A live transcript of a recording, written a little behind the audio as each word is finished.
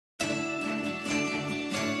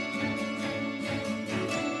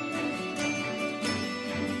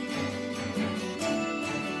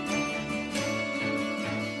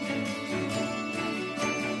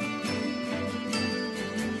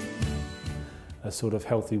a sort of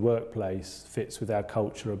healthy workplace fits with our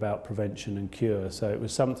culture about prevention and cure. So it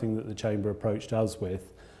was something that the Chamber approached us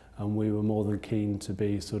with, and we were more than keen to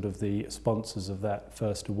be sort of the sponsors of that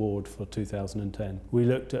first award for 2010. We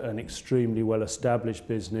looked at an extremely well-established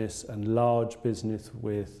business and large business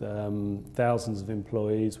with thousands of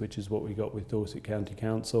employees, which is what we got with Dorset County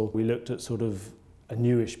Council. We looked at sort of a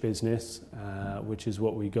newish business, which is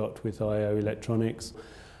what we got with IO Electronics.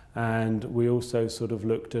 And we also sort of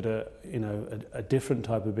looked at a different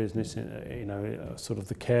type of business, sort of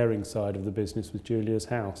the caring side of the business with Julia's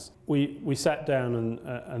House. We sat down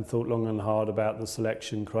and thought long and hard about the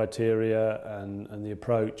selection criteria and the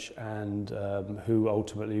approach and who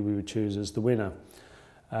ultimately we would choose as the winner.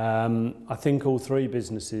 I think all three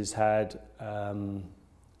businesses had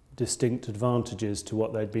distinct advantages to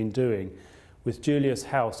what they'd been doing. With Julia's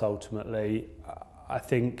House, ultimately, I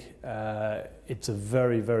think it's a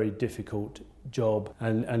very, very difficult job,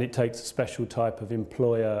 and it takes a special type of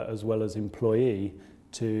employer as well as employee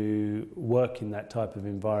to work in that type of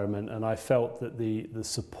environment. And I felt that the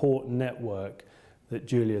support network that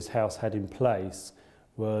Julia's House had in place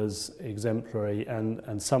was exemplary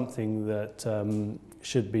and something that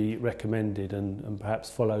should be recommended and perhaps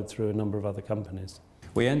followed through a number of other companies.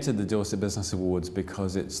 We entered the Dorset Business Awards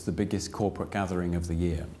because it's the biggest corporate gathering of the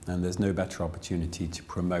year, and there's no better opportunity to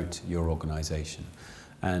promote your organisation.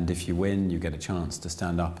 And if you win, you get a chance to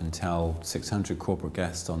stand up and tell 600 corporate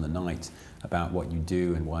guests on the night about what you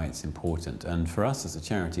do and why it's important. And for us as a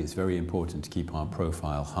charity, it's very important to keep our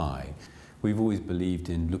profile high. We've always believed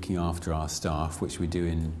in looking after our staff, which we do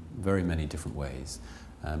in very many different ways.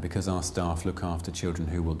 Because our staff look after children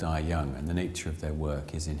who will die young, and the nature of their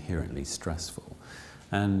work is inherently stressful.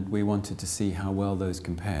 And we wanted to see how well those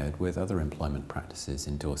compared with other employment practices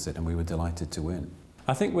in Dorset, and we were delighted to win.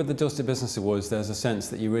 I think with the Dorset Business Awards there's a sense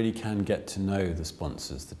that you really can get to know the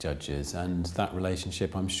sponsors, the judges, and that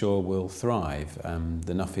relationship I'm sure will thrive.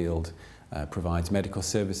 The Nuffield provides medical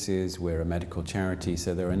services, we're a medical charity,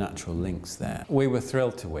 so there are natural links there. We were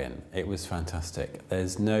thrilled to win. It was fantastic.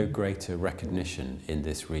 There's no greater recognition in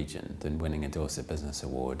this region than winning a Dorset Business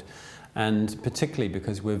Award, and particularly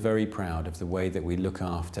because we're very proud of the way that we look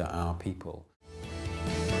after our people.